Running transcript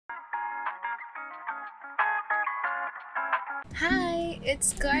Hi,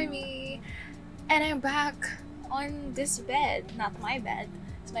 it's Carmi, and I'm back on this bed. Not my bed,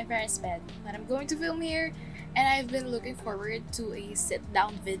 it's my parents' bed. But I'm going to film here, and I've been looking forward to a sit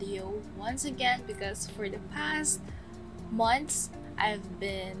down video once again because for the past months, I've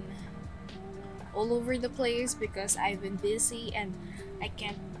been all over the place because I've been busy and I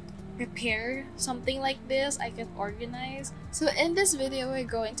can't prepare something like this. I can organize. So in this video, we're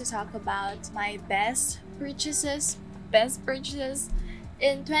going to talk about my best purchases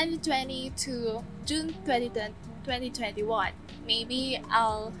in 2020 to June 2021. Maybe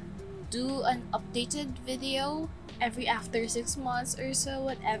I'll do an updated video every after 6 months or so,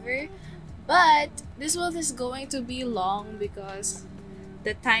 whatever. But this one is going to be long because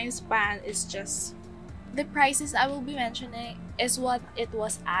the time span is just the prices I will be mentioning is what it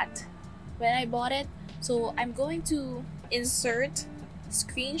was at when I bought it. So I'm going to insert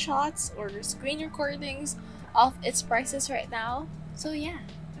screenshots or screen recordings of its prices right now. So yeah.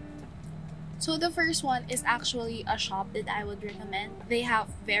 So the first one is actually a shop that I would recommend. They have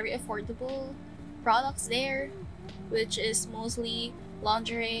very affordable products there, which is mostly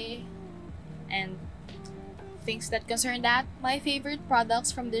lingerie and things that concern that. My favorite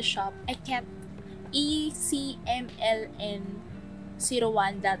products from this shop, I can't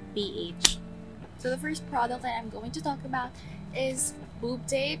ECMLN01.ph. So the first product that I'm going to talk about is boob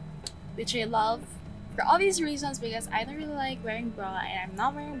tape, which I love for obvious reasons because I don't really like wearing bra and I'm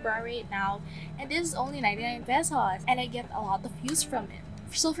not wearing bra right now, and this is only 99 pesos and I get a lot of use from it.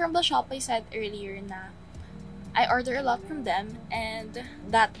 So from the shop I said earlier na I order a lot from them, and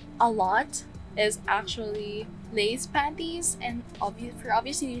that a lot is actually lace panties, and for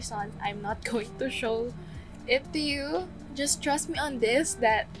obvious reasons I'm not going to show it to you. Just trust me on this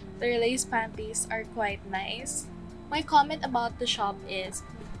that their lace panties are quite nice. My comment about the shop is,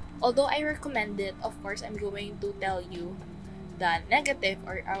 although I recommend it, of course I'm going to tell you the negative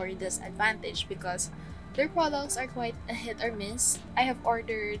or our disadvantage because their products are quite a hit or miss. I have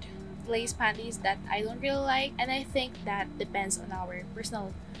ordered lace panties that I don't really like, and I think that depends on our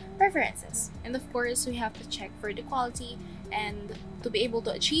personal preferences. And of course, we have to check for the quality, and to be able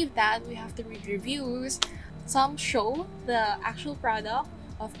to achieve that, we have to read reviews. Some show the actual product,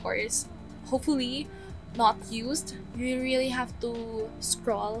 of course, hopefully not used. You really have to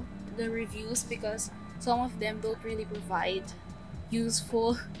scroll the reviews because some of them don't really provide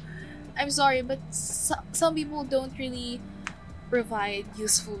useful. I'm sorry, but some people don't really provide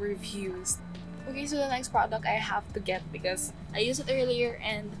useful reviews. Okay, so the next product I have to get because I used it earlier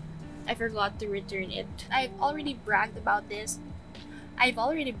and I forgot to return it. I've already bragged about this.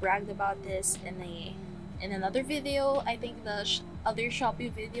 In another video. I think the other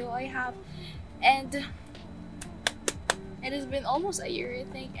Shopee video I have, and it has been almost a year I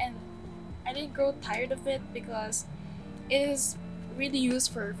think, and I didn't grow tired of it because it is really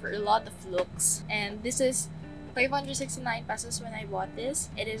used for a lot of looks. And this is 569 pesos when I bought this.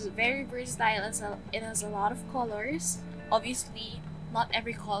 It is very versatile as it has a lot of colors. Obviously, not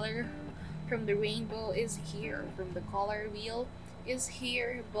every color from the rainbow is here, from the color wheel is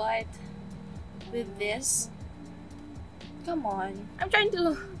here, but with this, come on. I'm trying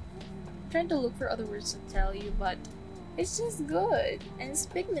to look for other words to tell you, but it's just good and it's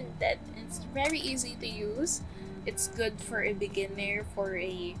pigmented and it's very easy to use. It's good for a beginner, for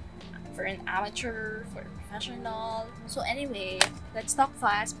an amateur, for a professional. So anyway, let's talk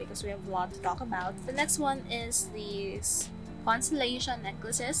fast because we have a lot to talk about. The next one is these constellation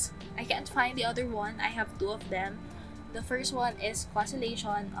necklaces. I can't find the other one. I have two of them. The first one is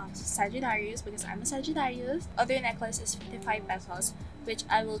constellation of Sagittarius because I'm a Sagittarius. Other necklace is 55 pesos, which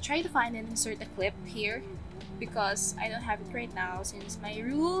I will try to find and insert a clip here because I don't have it right now since my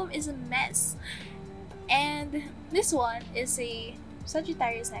room is a mess. And this one is a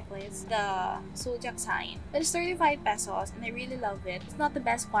Sagittarius necklace, the zodiac sign. But it's 35 pesos and I really love it. It's not the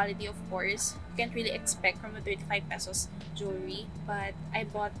best quality, of course. You can't really expect from a 35 pesos jewelry. But I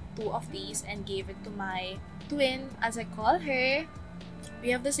bought two of these and gave it to my twin, as I call her. We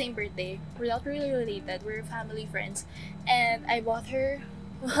have the same birthday. We're not really related. We're family friends. And I bought her...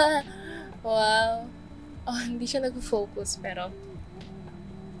 wow. Oh, hindi siya nag-focus pero...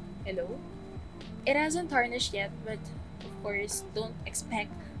 Hello? It hasn't tarnished yet, but of course, don't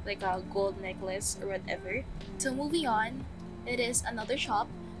expect like a gold necklace or whatever. So moving on, it is another shop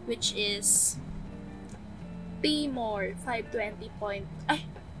which is Pmore 520.ph.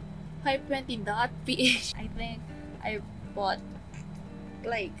 I think I bought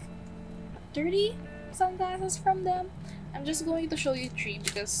like 30 sunglasses from them. I'm just going to show you three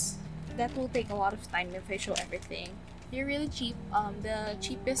because that will take a lot of time if I show everything. They're really cheap. The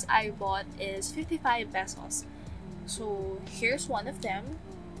cheapest I bought is 55 pesos. So here's one of them.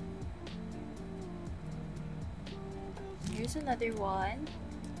 Here's another one.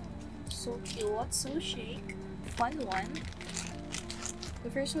 So cute, so chic. Fun one. The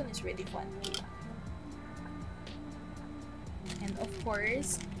first one is really fun. And of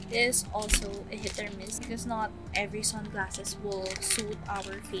course, it is also a hit or miss because not every sunglasses will suit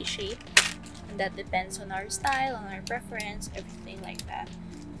our face shape. And that depends on our style, on our preference, everything like that.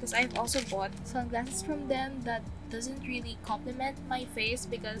 Because I've also bought sunglasses from them that doesn't really complement my face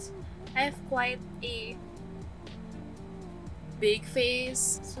because I have quite a big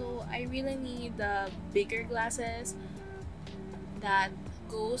face. So I really need the bigger glasses that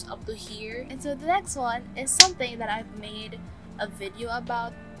goes up to here. And so the next one is something that I've made a video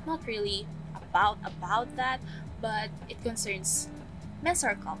about. Not really about that, but it concerns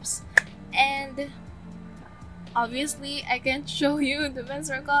menstrual cups. And obviously I can't show you the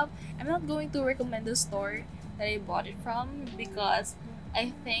menstrual cup. I'm not going to recommend the store that I bought it from because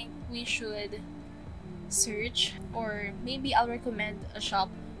I think we should search, or maybe I'll recommend a shop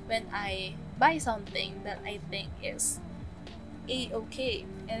when I buy something that I think is a-okay.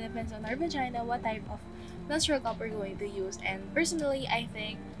 It depends on our vagina what type of menstrual cup we're going to use, and personally I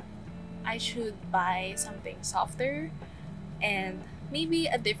think I should buy something softer and maybe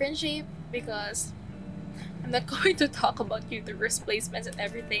a different shape because I'm not going to talk about uterus placements and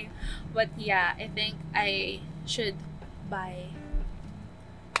everything, but yeah, I think I should buy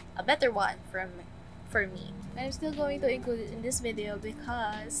a better one for me. I'm still going to include it in this video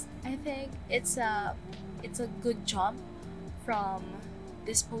because I think it's a good jump from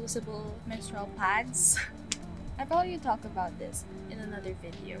disposable menstrual pads. I'll probably talk about this in another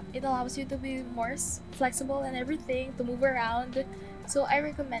video. It allows you to be more flexible and everything, to move around, so I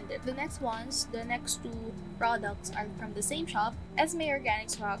recommend it. The next two products are from the same shop, Esme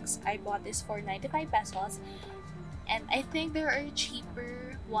Organics Rocks. I bought this for 95 pesos, and I think there are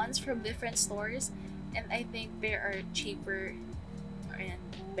cheaper ones from different stores, and I think there are cheaper and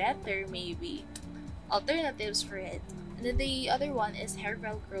better maybe alternatives for it. And then the other one is hair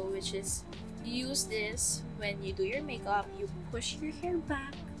velcro, which is you use this when you do your makeup. You push your hair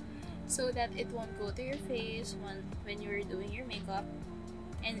back so that it won't go to your face when you're doing your makeup,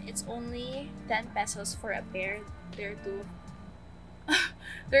 and it's only 10 pesos for a pair. There are two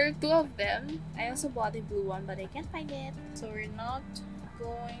there are two of them. I also bought a blue one but I can't find it, so we're not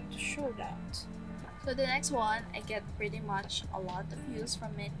going to show that. So the next one, I get pretty much a lot of use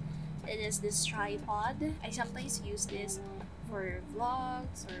from it. It is this tripod. I sometimes use this for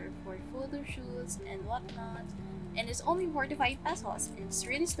vlogs or for photo shoots and whatnot, and it's only 45 pesos. It's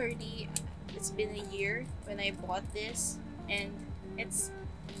really sturdy. It's been a year when I bought this, and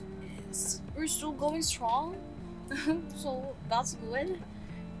we're still going strong. So that's good.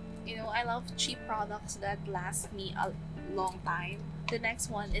 You know, I love cheap products that last me a long time. The next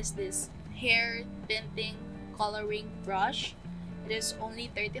one is this hair tinting coloring brush. It is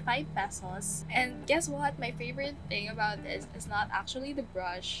only 35 pesos. And guess what? My favorite thing about this is not actually the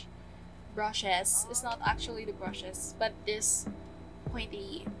brushes. It's not actually the brushes, but this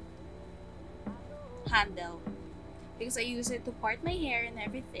pointy handle, because I use it to part my hair and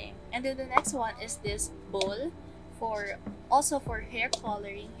everything. And then the next one is this bowl also for hair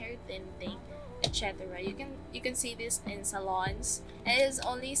coloring, hair tinting, etc. You can see this in salons, and it is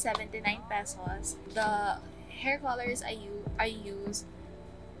only 79 pesos. The hair colors I use,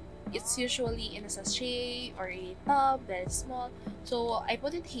 it's usually in a sachet or a tub that is small. So I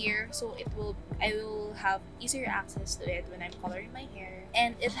put it here so I will have easier access to it when I'm coloring my hair.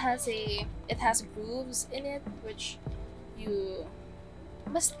 And it has grooves in it, which you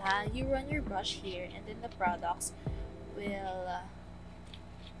run your brush here, and then the products will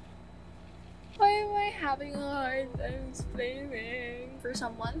why am I having a hard time explaining? For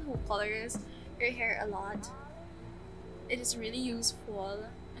someone who colors your hair a lot, it is really useful.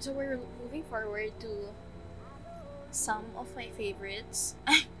 So we're moving forward to some of my favorites.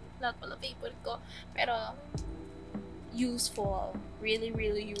 Not pala favorite ko, pero useful. Really,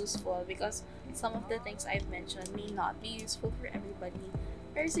 really useful, because some of the things I've mentioned may not be useful for everybody.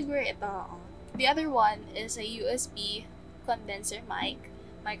 Pero siguro ito. The other one is a USB condenser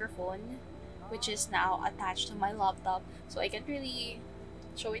microphone, which is now attached to my laptop, so I can't really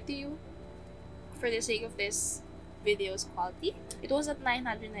show it to you for the sake of this video's quality. It was at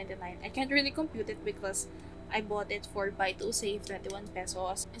 999. I can't really compute it because I bought it for buy two save 21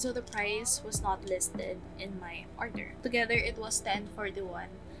 pesos, and so the price was not listed in my order. Together it was 1041.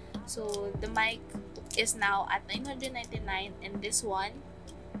 So the mic is now at 999, and this one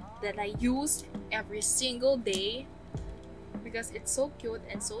that I use every single day because it's so cute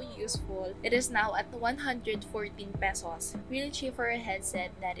and so useful. It is now at 114 pesos. Really cheap for a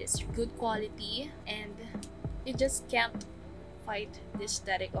headset that is good quality, and you just can't fight the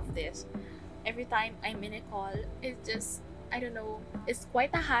aesthetic of this. Every time I'm in a call, it's just, I don't know, it's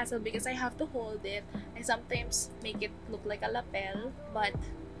quite a hassle because I have to hold it. I sometimes make it look like a lapel, but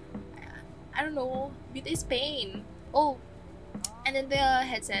I don't know, it is pain. Oh, and then the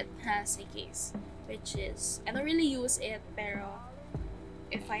headset has a case, which is, I don't really use it, pero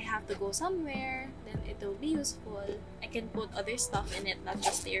if I have to go somewhere, then it will be useful. I can put other stuff in it, not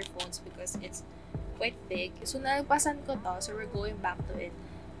just the earphones, because it's quite big. So nagpasan ko to, so we're going back to it.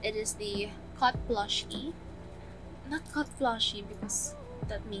 It is the cat plushie. Not cat plushie because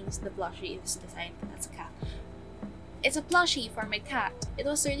that means the plushie is designed as a cat. It's a plushie for my cat. It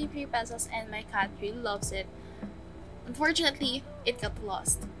was 33 pesos and my cat really loves it. Unfortunately, it got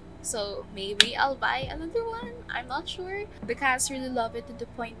lost. So maybe I'll buy another one. I'm not sure. The cats really love it to the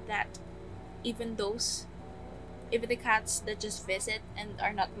point that even the cats that just visit and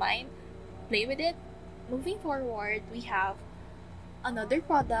are not mine, play with it. Moving forward, we have another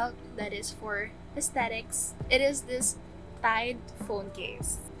product that is for aesthetics. It is this Tide phone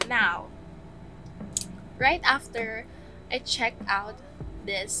case. Now, right after I checked out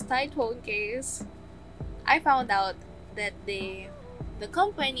this Tide phone case, I found out that the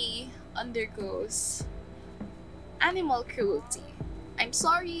company undergoes animal cruelty. I'm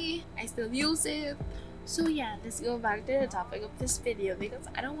sorry, I still use it. So yeah, let's go back to the topic of this video because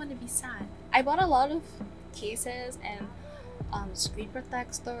I don't want to be sad. I bought a lot of cases and screen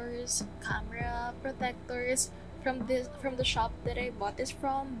protectors, camera protectors from the shop that I bought this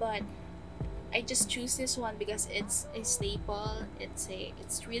from, but I just choose this one because it's a staple. It's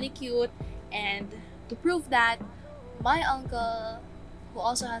really cute, and to prove that, my uncle, who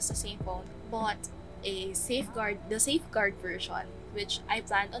also has the same phone, bought the safeguard version, which I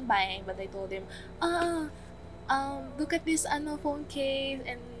planned on buying, but I told him, look at this phone case,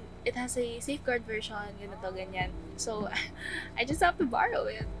 and it has a safeguard version, ganito, ganyan. So, I just have to borrow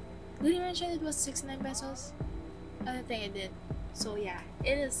it. Did you mention it was 69 pesos? I don't think I did. So yeah,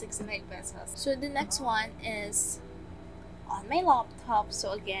 it is 69 pesos. So the next one is on my laptop.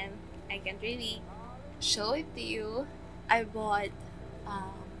 So again, I can't really show it to you. I bought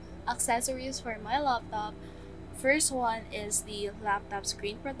accessories for my laptop. First one is the laptop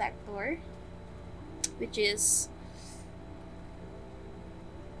screen protector, which is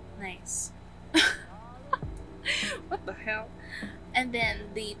nice. What the hell? And then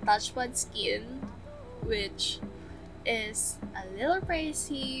the touchpad skin, which is a little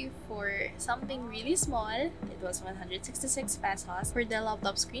pricey for something really small. It was 166 pesos. For the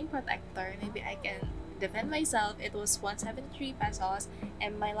laptop screen protector, maybe I can defend myself. It was 173 pesos,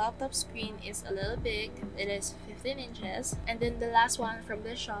 and my laptop screen is a little big. It is 15 inches. And then the last one from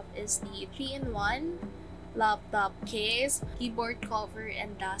the shop is the 3-in-1 laptop case, keyboard cover,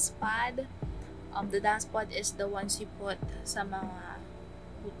 and dustpad. The dustpad is the ones you put sa mga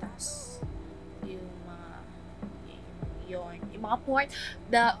butas. Yung mga port.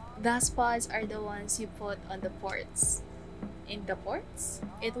 The dustpads are the ones you put on the ports. In the ports,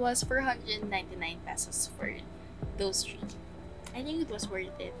 it was 499 pesos for those three. I think it was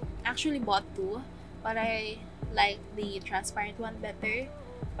worth it. Actually bought two, but I like the transparent one better.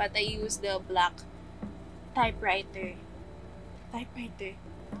 But I used the black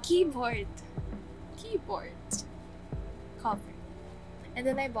keyboard cover. And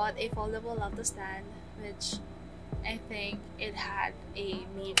then I bought a foldable laptop stand, which I think it had a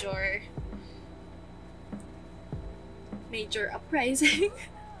major uprising.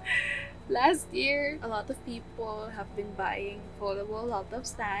 Last year, a lot of people have been buying foldable laptop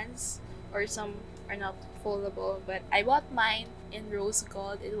stands, or some are not foldable, but I bought mine in rose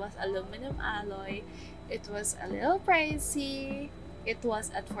gold. It was aluminum alloy. It was a little pricey. It was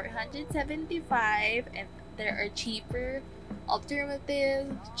at 475, and there are cheaper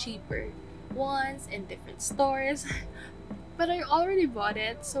ones in different stores. But I already bought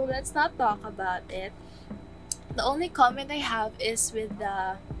it, so let's not talk about it. The only comment I have is with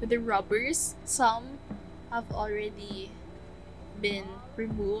the rubbers. Some have already been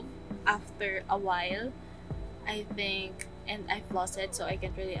removed after a while, I think, and I've lost it, so I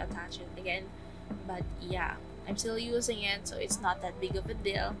can't really attach it again. But yeah, I'm still using it, so it's not that big of a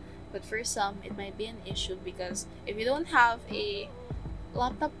deal. But for some, it might be an issue because if you don't have a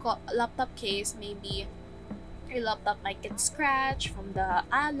laptop case, maybe your laptop might get scratched from the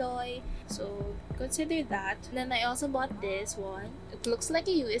alloy, so consider that. And then I also bought this one. It looks like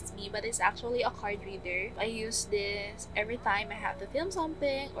a USB, but it's actually a card reader. I use this every time I have to film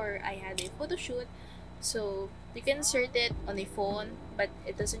something or I had a photo shoot. So you can insert it on a phone, but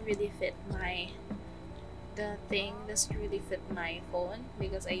it doesn't really fit the thing doesn't really fit my phone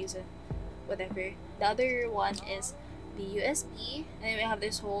because I use it whatever. The other one is the USB, and then we have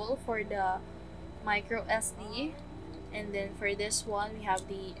this hole for the micro SD, and then for this one we have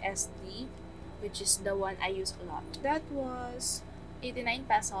the SD, which is the one I use a lot. That was 89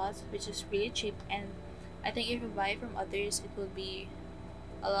 pesos, which is really cheap, and I think if you buy from others it will be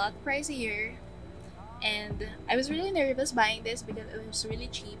a lot pricier. And I was really nervous buying this because it was really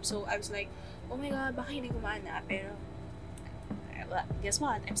cheap, so I was like, oh my god, baka hindi gumana. Pero well, guess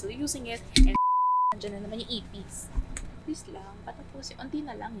what, I'm still using it, and nandiyan na naman yung ipis. Please lang, patapusin, unti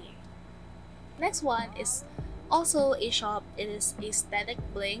na lang eh. Next one is also a shop. It is Aesthetic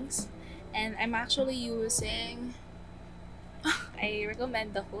Blinks, and I'm actually using I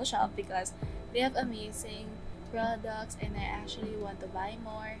recommend the whole shop because they have amazing products and I actually want to buy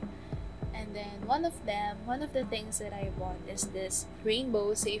more. And then one of the things that I bought is this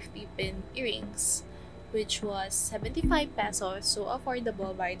rainbow safety pin earrings, which was 75 pesos, so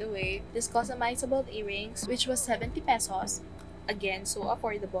affordable by the way. This customizable earrings, which was 70 pesos, again, so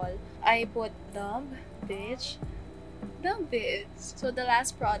affordable. I put dumb bitch. So the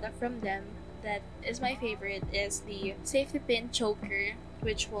last product from them that is my favorite is the safety pin choker,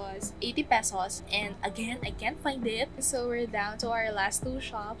 which was 80 pesos, and again I can't find it, so we're down to our last two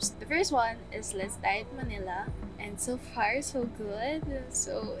shops. The first one is Let's Diet Manila, and so far so good.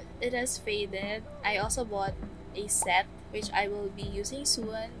 So it has faded. I also bought a set which I will be using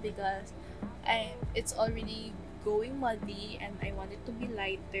soon because it's already going muddy and I want it to be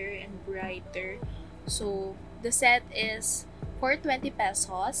lighter and brighter. So the set is for 20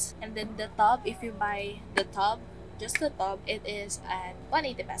 pesos, and then the top, if you buy the top, just the top, it is at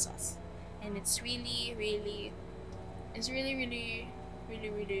 180 pesos, and it's really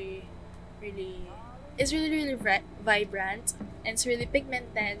vibrant, and it's really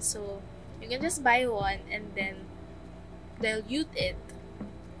pigmented, so you can just buy one and then dilute it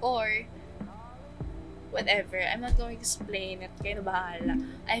or whatever. I'm not going to explain it, kayo na bahala.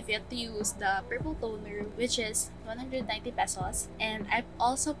 I've yet to use the purple toner, which is 190 pesos, and I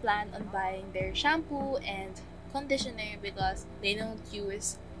also plan on buying their shampoo and conditioner because they don't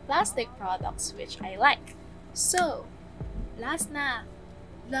use plastic products, which I like. So last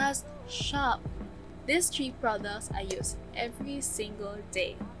shop. These three products I use every single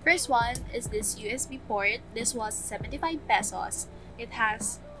day. First one is this USB port. This was 75 pesos. It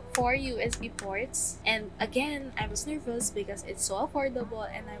has 4 USB ports, and again I was nervous because it's so affordable,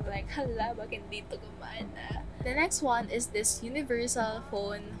 and I'm like, hala, bakit dito gumana? The next one is this universal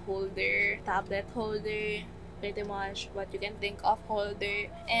phone holder, tablet holder, pretty much what you can think of holder,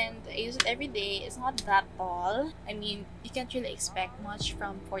 and I use it every day. It's not that tall. I mean, you can't really expect much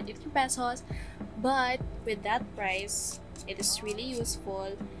from 43 pesos, but with that price, it is really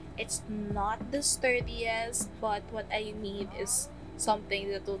useful. It's not the sturdiest, but what I need is something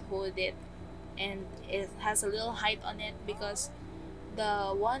that would hold it, and it has a little height on it because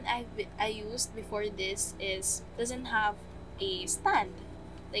the one I used before this doesn't have a stand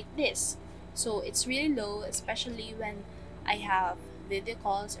like this, so it's really low, especially when I have video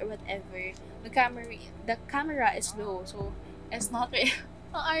calls or whatever. The camera is low, so it's not really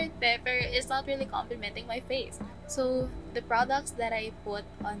it's not really complimenting my face. So the products that I put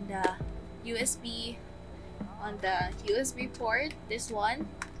on the USB port, this one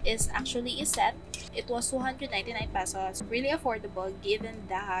is actually a set. It was 299 pesos. Really affordable given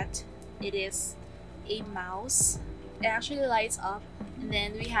that it is a mouse. It actually lights up. And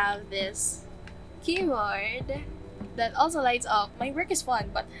then we have this keyboard that also lights up. My work is fun,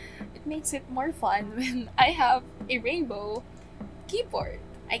 but it makes it more fun when I have a rainbow keyboard.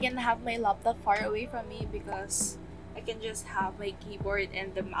 I can have my laptop far away from me because I can just have my keyboard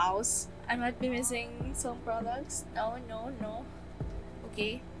and the mouse. I might be missing some products. No.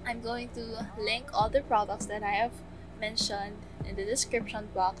 Okay, I'm going to link all the products that I have mentioned in the description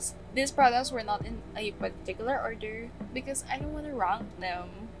box. These products were not in a particular order because I don't want to rank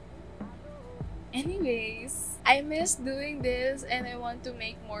them. Anyways, I miss doing this and I want to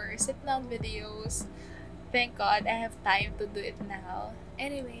make more sit-down videos. Thank God I have time to do it now.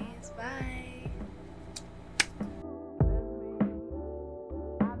 Anyways, bye!